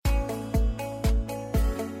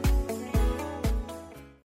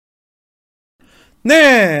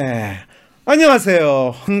네,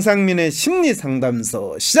 안녕하세요. 황상민의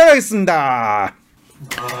심리상담소 시작하겠습니다.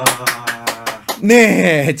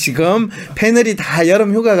 네, 지금 패널이 다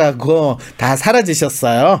여름 휴가 가고 다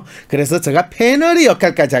사라지셨어요. 그래서 제가 패널의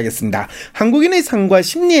역할까지 하겠습니다. 한국인의 삶과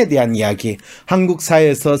심리에 대한 이야기, 한국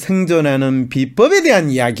사회에서 생존하는 비법에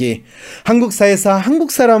대한 이야기, 한국 사회에서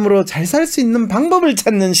한국 사람으로 잘 살 수 있는 방법을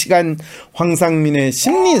찾는 시간, 황상민의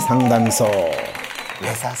심리상담소. 왜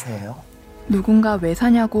사세요? 누군가 왜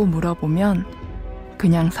사냐고 물어보면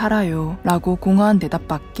그냥 살아요 라고 공허한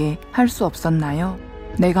대답밖에 할 수 없었나요?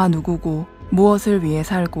 내가 누구고 무엇을 위해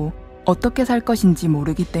살고 어떻게 살 것인지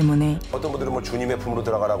모르기 때문에 어떤 분들은 뭐 주님의 품으로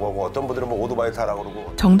들어가라고 하고 어떤 분들은 뭐 오토바이 타라고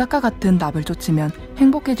그러고 정답과 같은 답을 쫓으면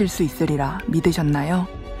행복해질 수 있으리라 믿으셨나요?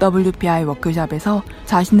 WPI 워크숍에서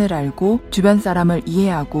자신을 알고 주변 사람을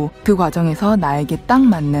이해하고 그 과정에서 나에게 딱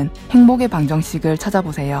맞는 행복의 방정식을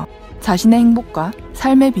찾아보세요. 자신의 행복과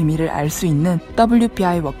삶의 비밀을 알 수 있는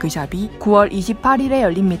WPI 워크숍이 9월 28일에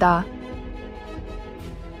열립니다.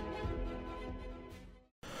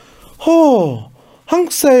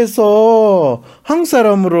 한국 사회에서 한국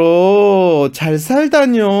사람으로 잘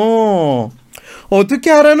살다뇨. 어떻게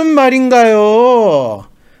하라는 말인가요?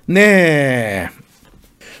 네.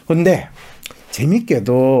 근데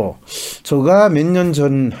재밌게도 제가 몇 년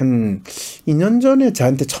전, 한 2년 전에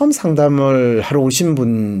저한테 처음 상담을 하러 오신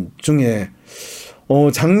분 중에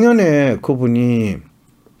작년에 그분이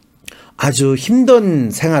아주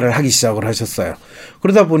힘든 생활을 하기 시작을 하셨어요.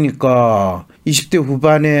 그러다 보니까 20대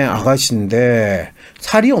후반의 아가씨인데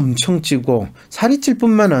살이 엄청 찌고, 살이 찔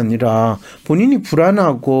뿐만 아니라 본인이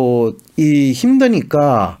불안하고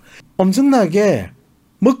힘드니까 엄청나게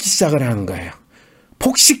먹기 시작을 하는 거예요.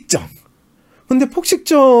 폭식증. 근데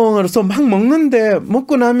폭식증으로서 막 먹는데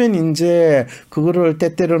먹고 나면 이제 그거를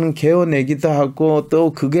때때로는 개어내기도 하고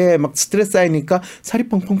또 그게 막 스트레스 쌓이니까 살이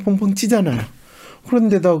펑펑펑펑 찌잖아요.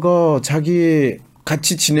 그런데다가 자기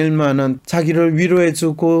같이 지낼 만한, 자기를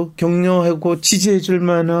위로해주고 격려하고 지지해줄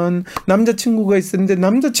만한 남자친구가 있었는데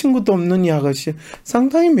남자친구도 없는 이 아가씨,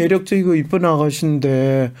 상당히 매력적이고 이쁜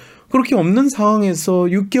아가씨인데 그렇게 없는 상황에서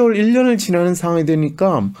 6개월, 1년을 지나는 상황이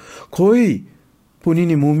되니까 거의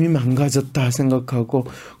본인이 몸이 망가졌다 생각하고,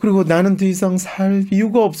 그리고 나는 더 이상 살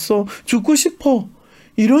이유가 없어, 죽고 싶어,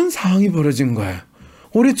 이런 상황이 벌어진 거예요.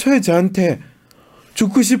 올해 초에 저한테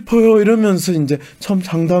죽고 싶어요 이러면서 이제 처음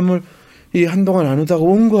상담을 한동안 안 하다가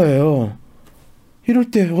온 거예요.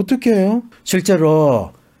 이럴 때 어떻게 해요?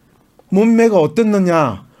 실제로 몸매가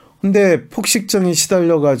어떻느냐? 근데 폭식증에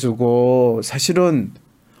시달려가지고 사실은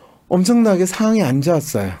엄청나게 상황이 안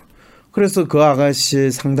좋았어요. 그래서 그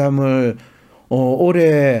아가씨 상담을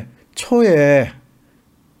올해 초에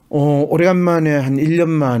오래간만에 한 1년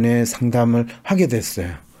만에 상담을 하게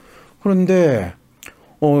됐어요. 그런데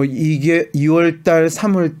이게 2월달,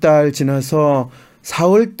 3월달 지나서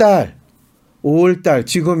 4월달, 5월달,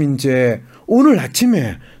 지금 이제 오늘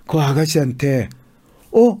아침에 그 아가씨한테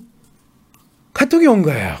카톡이 온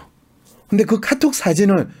거예요. 근데 그 카톡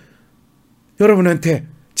사진을 여러분한테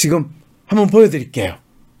지금 한번 보여드릴게요.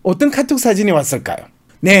 어떤 카톡 사진이 왔을까요?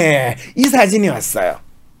 네, 이 사진이 왔어요.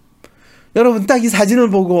 여러분 딱 이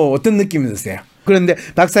사진을 보고 어떤 느낌이 드세요? 그런데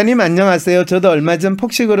박사님 안녕하세요. 저도 얼마 전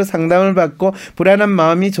폭식으로 상담을 받고 불안한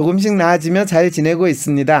마음이 조금씩 나아지며 잘 지내고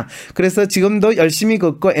있습니다. 그래서 지금도 열심히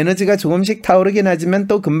걷고 에너지가 조금씩 타오르긴 하지만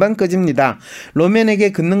또 금방 꺼집니다.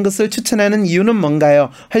 로맨에게 걷는 것을 추천하는 이유는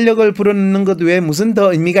뭔가요? 활력을 불어넣는 것 외에 무슨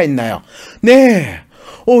더 의미가 있나요? 네,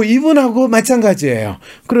 이분하고 마찬가지예요.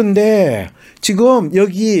 그런데 지금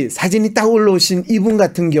여기 사진이 딱 올라오신 이분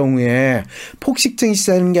같은 경우에 폭식증이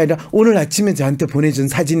시작하는 게 아니라 오늘 아침에 저한테 보내준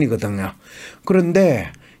사진이거든요.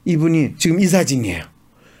 그런데 이분이 지금 이 사진이에요.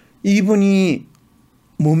 이분이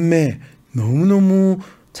몸매 너무너무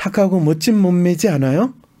착하고 멋진 몸매지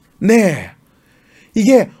않아요? 네,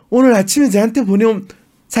 이게 오늘 아침에 저한테 보내온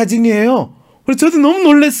사진이에요. 그래서 저도 너무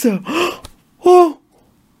놀랐어요.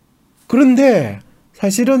 그런데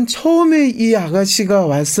사실은 처음에 이 아가씨가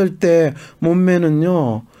왔을 때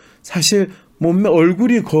몸매는요, 사실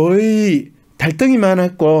얼굴이 거의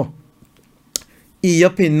달덩이만했고 이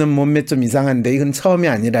옆에 있는 몸매 좀 이상한데 이건 처음이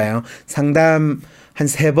아니라요. 상담 한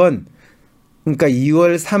 3번, 그러니까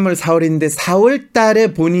 2월, 3월, 4월인데 4월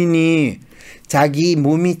달에 본인이 자기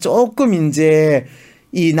몸이 조금 이제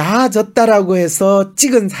나아졌다라고 해서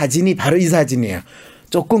찍은 사진이 바로 이 사진이에요.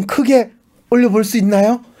 조금 크게 올려볼 수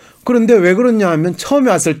있나요? 그런데 왜 그러냐 하면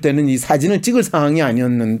처음에 왔을 때는 이 사진을 찍을 상황이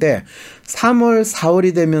아니었는데 3월,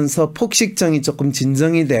 4월이 되면서 폭식증이 조금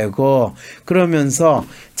진정이 되고 그러면서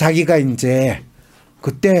자기가 이제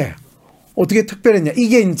그때 어떻게 특별했냐,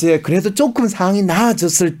 이게 이제 그래도 조금 상황이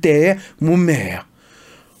나아졌을 때의 몸매예요.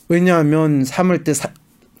 왜냐하면 3월 때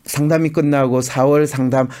상담이 끝나고 4월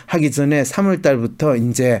상담하기 전에 3월 달부터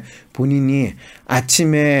이제 본인이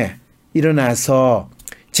아침에 일어나서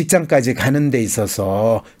직장까지 가는 데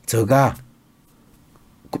있어서 제가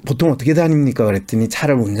보통 어떻게 다닙니까? 그랬더니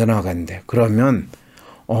차를 운전하고 간대. 그러면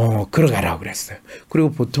걸어가라고 그랬어요. 그리고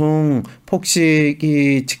보통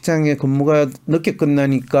폭식이 직장에 근무가 늦게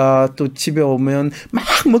끝나니까 또 집에 오면 막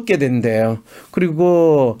먹게 된대요.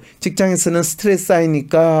 그리고 직장에서는 스트레스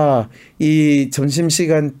쌓이니까 이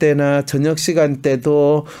점심시간 때나 저녁 시간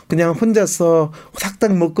때도 그냥 혼자서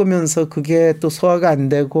싹딱 먹으면서 그게 또 소화가 안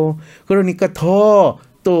되고 그러니까 더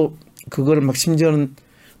또 그거를 막 심지어는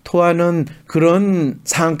토하는 그런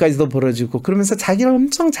상황까지도 벌어지고 그러면서 자기를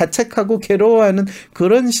엄청 자책하고 괴로워하는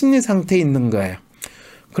그런 심리 상태에 있는 거예요.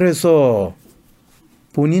 그래서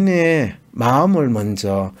본인의 마음을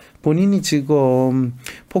먼저 본인이 지금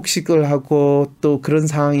폭식을 하고 또 그런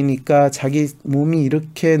상황이니까 자기 몸이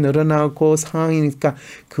이렇게 늘어나고 상황이니까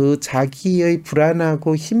그 자기의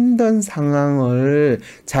불안하고 힘든 상황을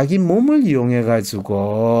자기 몸을 이용해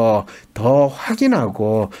가지고 더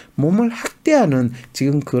확인하고 몸을 학대하는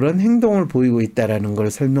지금 그런 행동을 보이고 있다라는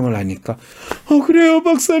걸 설명을 하니까 그래요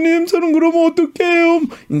박사님 저는 그러면 어떡해요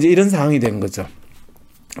이제 이런 상황이 된 거죠.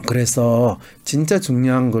 그래서 진짜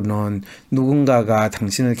중요한 거는 누군가가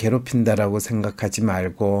당신을 괴롭힌다라고 생각하지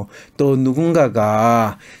말고 또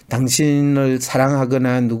누군가가 당신을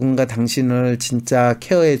사랑하거나 누군가 당신을 진짜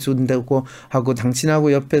케어해 준다고 하고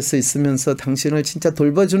당신하고 옆에서 있으면서 당신을 진짜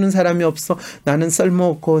돌봐주는 사람이 없어 나는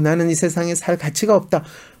쓸모없고 나는 이 세상에 살 가치가 없다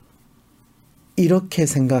이렇게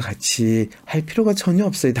생각같이 할 필요가 전혀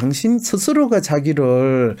없어요. 당신 스스로가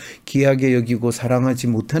자기를 귀하게 여기고 사랑하지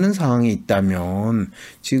못하는 상황이 있다면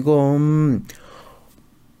지금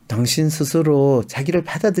당신 스스로 자기를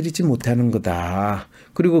받아들이지 못하는 거다.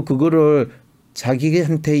 그리고 그거를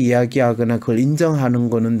자기한테 이야기하거나 그걸 인정하는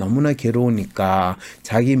거는 너무나 괴로우니까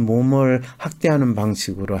자기 몸을 학대하는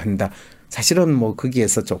방식으로 한다. 사실은 뭐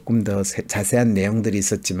거기에서 조금 더 자세한 내용들이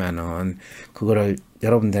있었지만은 그거를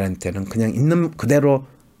여러분들한테는 그냥 있는 그대로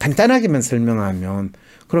간단하게만 설명하면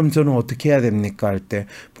그럼 저는 어떻게 해야 됩니까? 할 때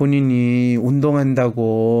본인이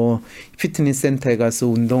운동한다고 피트니스 센터에 가서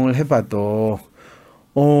운동을 해봐도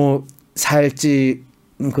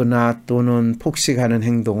살찌거나 또는 폭식하는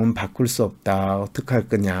행동은 바꿀 수 없다. 어떡할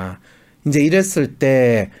거냐. 이제 이랬을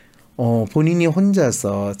때 본인이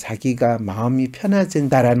혼자서 자기가 마음이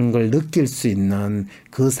편해진다라는 걸 느낄 수 있는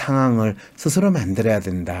그 상황을 스스로 만들어야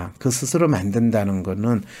된다. 그 스스로 만든다는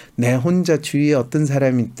거는 내 혼자 주위에 어떤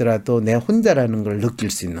사람이 있더라도 내 혼자라는 걸 느낄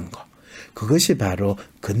수 있는 거. 그것이 바로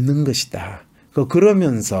걷는 것이다.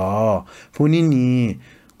 그러면서 본인이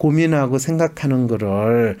고민하고 생각하는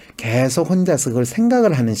거를 계속 혼자서 그걸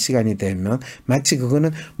생각을 하는 시간이 되면 마치 그거는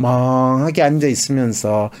멍하게 앉아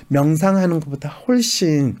있으면서 명상하는 것보다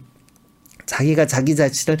훨씬 자기가 자기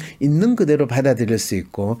자신을 있는 그대로 받아들일 수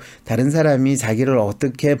있고 다른 사람이 자기를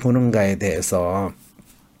어떻게 보는가에 대해서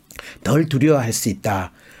덜 두려워할 수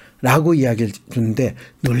있다라고 이야기를 주는데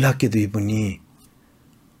놀랍게도 이분이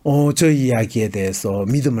저 이야기에 대해서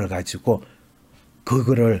믿음을 가지고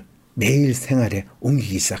그거를 매일 생활에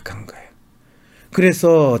옮기기 시작한 거예요.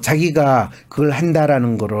 그래서 자기가 그걸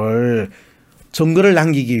한다라는 거를 증거를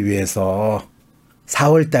남기기 위해서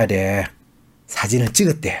 4월 달에 사진을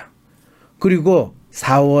찍었대요. 그리고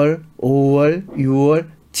 4월, 5월, 6월,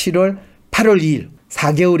 7월, 8월 2일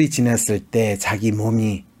 4개월이 지났을 때 자기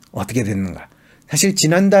몸이 어떻게 됐는가. 사실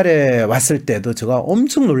지난달에 왔을 때도 제가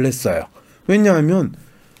엄청 놀랐어요. 왜냐하면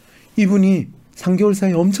이분이 3개월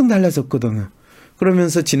사이에 엄청 달라졌거든요.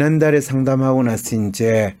 그러면서 지난달에 상담하고 나서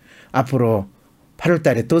이제 앞으로 8월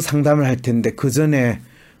달에 또 상담을 할 텐데 그 전에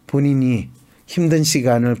본인이 힘든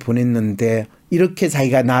시간을 보냈는데 이렇게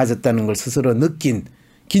자기가 나아졌다는 걸 스스로 느낀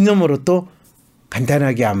기념으로 또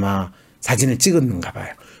간단하게 아마 사진을 찍었는가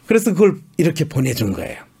봐요. 그래서 그걸 이렇게 보내준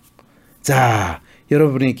거예요. 자,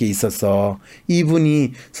 여러분에게 있어서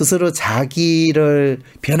이분이 스스로 자기를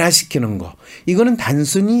변화시키는 거. 이거는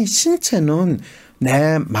단순히 신체는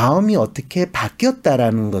내 마음이 어떻게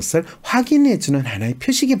바뀌었다라는 것을 확인해주는 하나의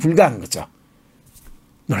표식에 불과한 거죠.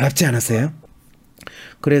 놀랍지 않으세요?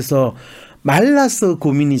 그래서 말라서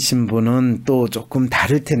고민이신 분은 또 조금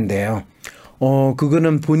다를 텐데요.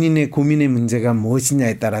 그거는 본인의 고민의 문제가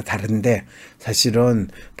무엇이냐에 따라 다른데 사실은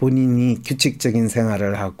본인이 규칙적인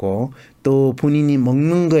생활을 하고 또 본인이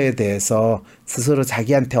먹는 거에 대해서 스스로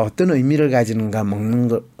자기한테 어떤 의미를 가지는가 먹는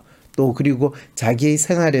거 또 그리고 자기의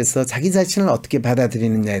생활에서 자기 자신을 어떻게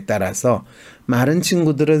받아들이느냐에 따라서 마른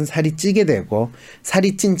친구들은 살이 찌게 되고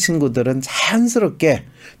살이 찐 친구들은 자연스럽게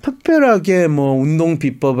특별하게 뭐 운동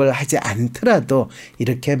비법을 하지 않더라도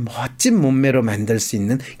이렇게 멋진 몸매로 만들 수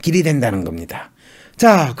있는 길이 된다는 겁니다.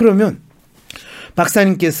 자, 그러면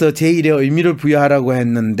박사님께서 제 일에 의미를 부여하라고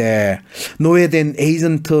했는데 노예된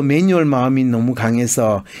에이전트 매뉴얼 마음이 너무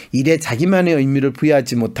강해서 일에 자기만의 의미를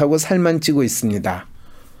부여하지 못하고 살만 찌고 있습니다.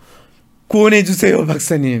 구원해주세요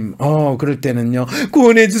박사님. 그럴 때는요,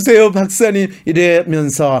 구원해주세요 박사님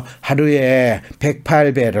이러면서 하루에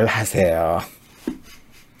 108배를 하세요.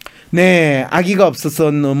 네, 아기가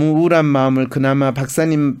없어서 너무 우울한 마음을 그나마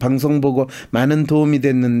박사님 방송 보고 많은 도움이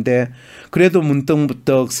됐는데 그래도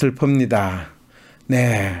문득문득 슬픕니다.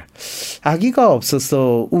 네, 아기가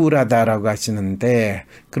없어서 우울하다라고 하시는데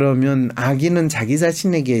그러면 아기는 자기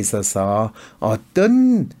자신에게 있어서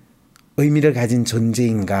어떤 의미를 가진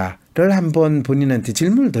존재인가를 한번 본인한테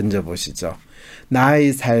질문을 던져보시죠.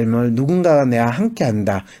 나의 삶을 누군가가 내와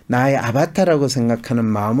함께한다, 나의 아바타라고 생각하는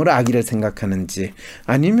마음으로 아기를 생각하는지,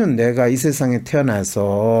 아니면 내가 이 세상에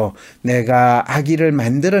태어나서 내가 아기를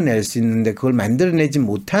만들어낼 수 있는데 그걸 만들어내지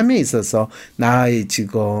못함에 있어서 나의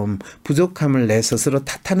지금 부족함을 내 스스로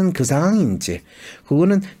탓하는 그 상황인지,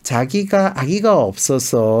 그거는 자기가 아기가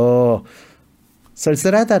없어서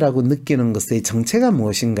쓸쓸하다라고 느끼는 것의 정체가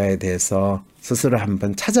무엇인가에 대해서 스스로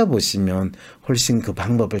한번 찾아보시면 훨씬 그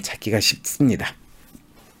방법을 찾기가 쉽습니다.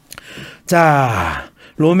 자,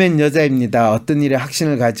 로맨 여자입니다. 어떤 일에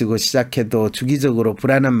확신을 가지고 시작해도 주기적으로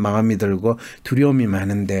불안한 마음이 들고 두려움이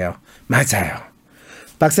많은데요. 맞아요.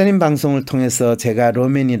 박사님 방송을 통해서 제가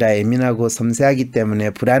로맨이라 예민하고 섬세하기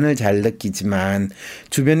때문에 불안을 잘 느끼지만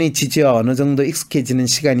주변의 지지와 어느 정도 익숙해지는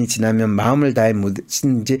시간이 지나면 마음을 다해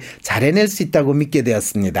무엇인지 잘 해낼 수 있다고 믿게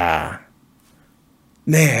되었습니다.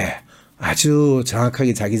 네, 아주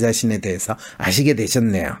정확하게 자기 자신에 대해서 아시게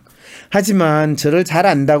되셨네요. 하지만 저를 잘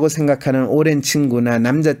안다고 생각하는 오랜 친구나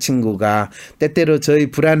남자친구가 때때로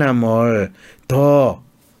저의 불안함을 더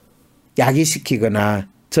야기시키거나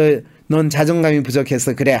넌 자존감이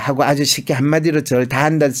부족해서 그래 하고 아주 쉽게 한마디로 저를 다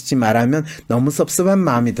한다듯이 말하면 너무 섭섭한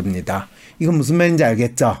마음이 듭니다. 이건 무슨 말인지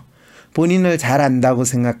알겠죠? 본인을 잘 안다고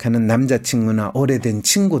생각하는 남자친구나 오래된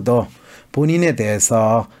친구도 본인에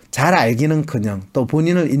대해서 잘 알기는커녕 또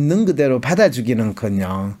본인을 있는 그대로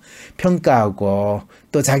받아주기는커녕 평가하고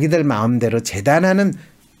또 자기들 마음대로 재단하는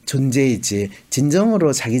존재이지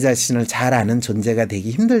진정으로 자기 자신을 잘 아는 존재가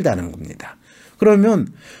되기 힘들다는 겁니다.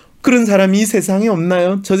 그러면 그런 사람이 이 세상에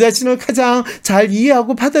없나요? 저 자신을 가장 잘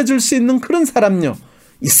이해하고 받아줄 수 있는 그런 사람요?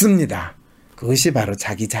 있습니다. 그것이 바로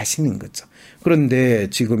자기 자신인 거죠. 그런데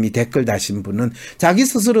지금 이 댓글 다신 분은 자기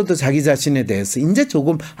스스로도 자기 자신에 대해서 이제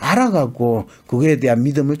조금 알아가고 그거에 대한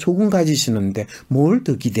믿음을 조금 가지시는데 뭘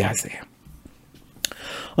더 기대하세요?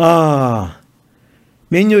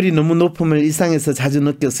 매뉴얼이 너무 높음을 일상에서 자주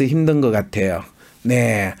느껴서 힘든 것 같아요.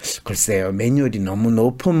 네, 글쎄요. 매뉴얼이 너무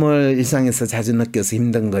높음을 일상에서 자주 느껴서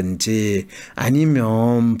힘든 건지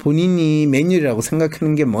아니면 본인이 매뉴얼이라고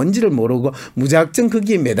생각하는 게 뭔지를 모르고 무작정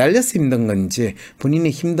거기에 매달려서 힘든 건지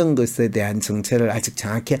본인의 힘든 것에 대한 정체를 아직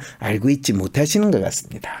정확히 알고 있지 못하시는 것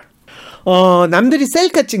같습니다. 남들이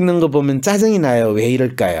셀카 찍는 거 보면 짜증이 나요. 왜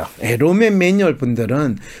이럴까요? 로맨 매뉴얼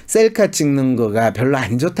분들은 셀카 찍는 거가 별로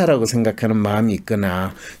안 좋다라고 생각하는 마음이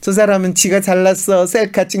있거나 저 사람은 지가 잘났어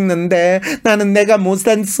셀카 찍는데 나는 내가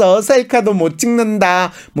못났어 셀카도 못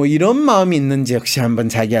찍는다 뭐 이런 마음이 있는지 역시 한번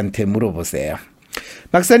자기한테 물어보세요.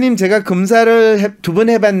 박사님, 제가 검사를 2번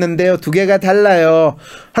해봤는데요. 2개가 달라요.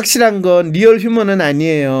 확실한 건 리얼 휴머는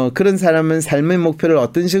아니에요. 그런 사람은 삶의 목표를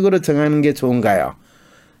어떤 식으로 정하는 게 좋은가요?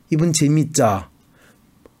 이분 재밌죠?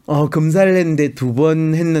 검사를 했는데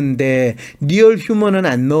 2번 했는데 리얼 휴머는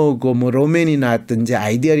안 나오고 뭐 로맨이 나왔든지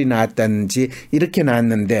아이디얼이 나왔다든지 이렇게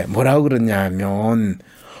나왔는데 뭐라고 그러냐 하면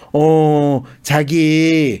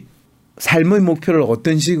자기 삶의 목표를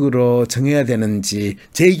어떤 식으로 정해야 되는지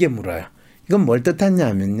제에게 물어요. 이건 뭘 뜻하냐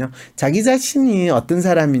하면요, 자기 자신이 어떤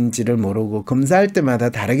사람인지를 모르고 검사할 때마다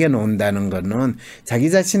다르게 나온다는 거는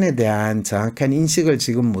자기 자신에 대한 정확한 인식을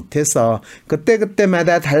지금 못해서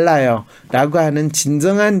그때그때마다 달라요 라고 하는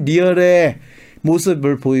진정한 리얼의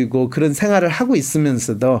모습을 보이고 그런 생활을 하고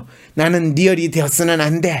있으면서도 나는 리얼이 되었으면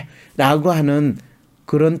안 돼 라고 하는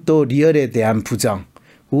그런 또 리얼에 대한 부정,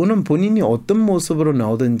 그거는 본인이 어떤 모습으로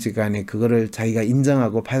나오든지 간에 그거를 자기가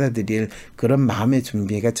인정하고 받아들일 그런 마음의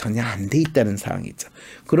준비가 전혀 안 돼 있다는 상황이죠.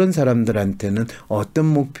 그런 사람들한테는 어떤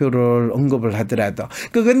목표를 언급을 하더라도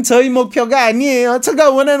그건 저희 목표가 아니에요.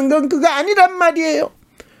 제가 원하는 건 그거 아니란 말이에요.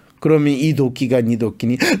 그러면 이 도끼가 네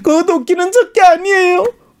도끼니 그 도끼는 저게 아니에요.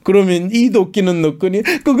 그러면 이 도끼는 너 거니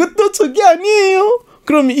그것도 저게 아니에요.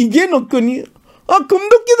 그러면 이게 너 거니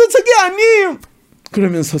금도끼도 저게 아니에요.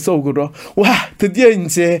 그러면서 속으로 와, 드디어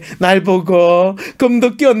이제 날 보고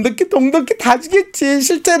금도끼, 은도끼, 동도끼 다 주겠지.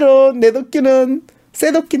 실제로 내 도끼는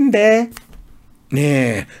새 도끼인데.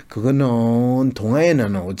 네, 그거는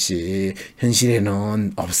동화에는 오지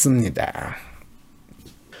현실에는 없습니다.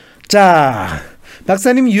 자,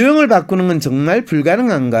 박사님, 유형을 바꾸는 건 정말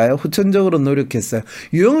불가능한가요? 후천적으로 노력했어요.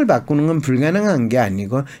 유형을 바꾸는 건 불가능한 게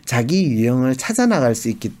아니고 자기 유형을 찾아나갈 수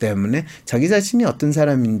있기 때문에 자기 자신이 어떤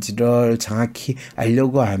사람인지를 정확히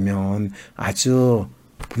알려고 하면 아주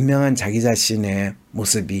분명한 자기 자신의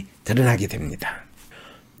모습이 드러나게 됩니다.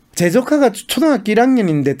 제 조카가 초등학교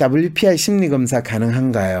 1학년인데 WPI 심리검사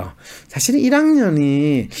가능한가요? 사실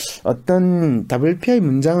 1학년이 어떤 WPI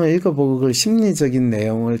문장을 읽어보고 그 심리적인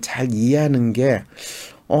내용을 잘 이해하는 게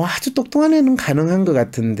아주 똑똑한 애는 가능한 것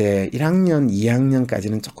같은데 1학년,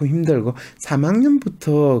 2학년까지는 조금 힘들고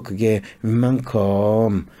 3학년부터 그게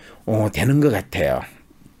웬만큼 되는 것 같아요.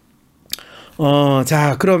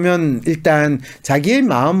 자, 그러면 일단 자기의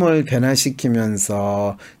마음을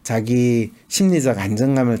변화시키면서 자기 심리적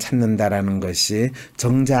안정감을 찾는다라는 것이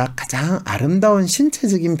정작 가장 아름다운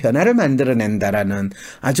신체적인 변화를 만들어낸다라는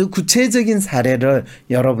아주 구체적인 사례를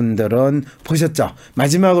여러분들은 보셨죠?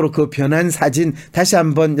 마지막으로 그 변한 사진 다시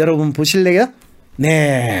한번 여러분 보실래요?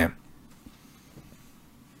 네.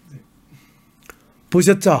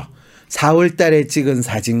 보셨죠? 4월 달에 찍은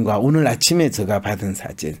사진과 오늘 아침에 제가 받은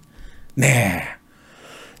사진. 네.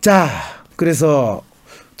 자, 그래서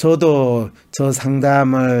저도 저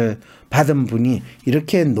상담을 받은 분이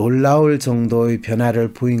이렇게 놀라울 정도의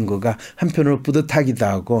변화를 보인 거가 한편으로 뿌듯하기도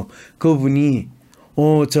하고, 그분이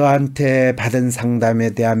저한테 받은 상담에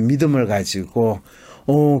대한 믿음을 가지고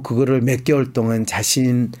그거를 몇 개월 동안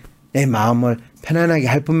자신의 마음을 편안하게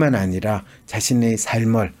할 뿐만 아니라 자신의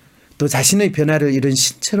삶을 또 자신의 변화를 이런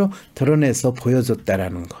신체로 드러내서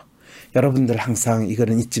보여줬다라는 거. 여러분들 항상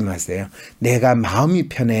이거는 잊지 마세요. 내가 마음이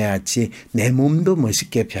편해야지 내 몸도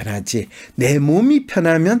멋있게 변하지, 내 몸이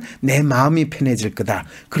편하면 내 마음이 편해질 거다.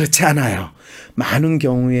 그렇지 않아요. 많은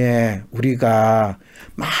경우에 우리가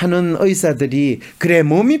많은 의사들이 그래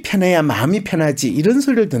몸이 편해야 마음이 편하지 이런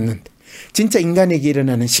소리를 듣는데, 진짜 인간에게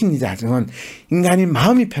일어나는 심리작용은 인간이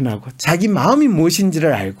마음이 편하고 자기 마음이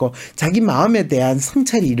무엇인지를 알고 자기 마음에 대한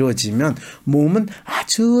성찰이 이루어지면 몸은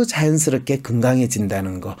아주 자연스럽게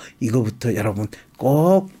건강해진다는 거, 이거부터 여러분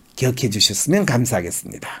꼭 기억해 주셨으면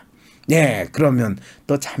감사하겠습니다. 네, 그러면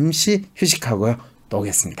또 잠시 휴식하고요. 또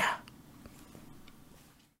오겠습니다.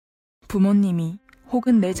 부모님이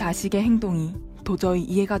혹은 내 자식의 행동이 도저히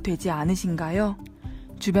이해가 되지 않으신가요?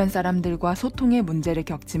 주변 사람들과 소통에 문제를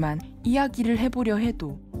겪지만 이야기를 해보려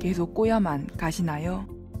해도 계속 꼬여만 가시나요?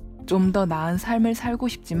 좀 더 나은 삶을 살고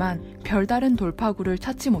싶지만 별다른 돌파구를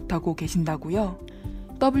찾지 못하고 계신다고요?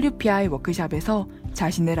 WPI 워크샵에서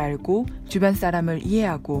자신을 알고 주변 사람을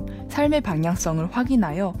이해하고 삶의 방향성을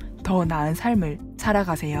확인하여 더 나은 삶을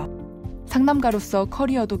살아가세요. 상담가로서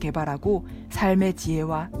커리어도 개발하고 삶의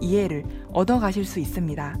지혜와 이해를 얻어가실 수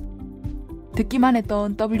있습니다. 듣기만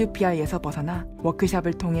했던 WPI에서 벗어나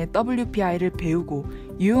워크샵을 통해 WPI를 배우고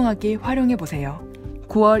유용하게 활용해보세요.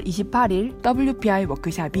 9월 28일 WPI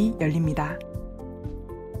워크샵이 열립니다.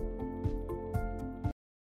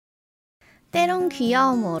 때론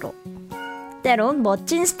귀여움으로, 때론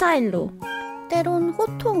멋진 스타일로, 때론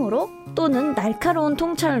호통으로, 또는 날카로운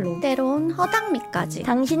통찰로, 때론 허당미까지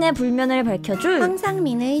당신의 불면을 밝혀줄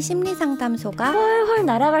황상민의 심리상담소가 훨훨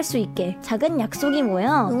날아갈 수 있게 작은 약속이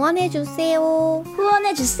모여 응원해주세요.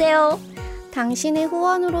 후원해주세요. 당신의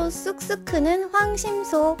후원으로 쑥쑥 크는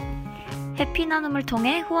황심소. 해피 나눔을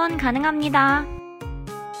통해 후원 가능합니다.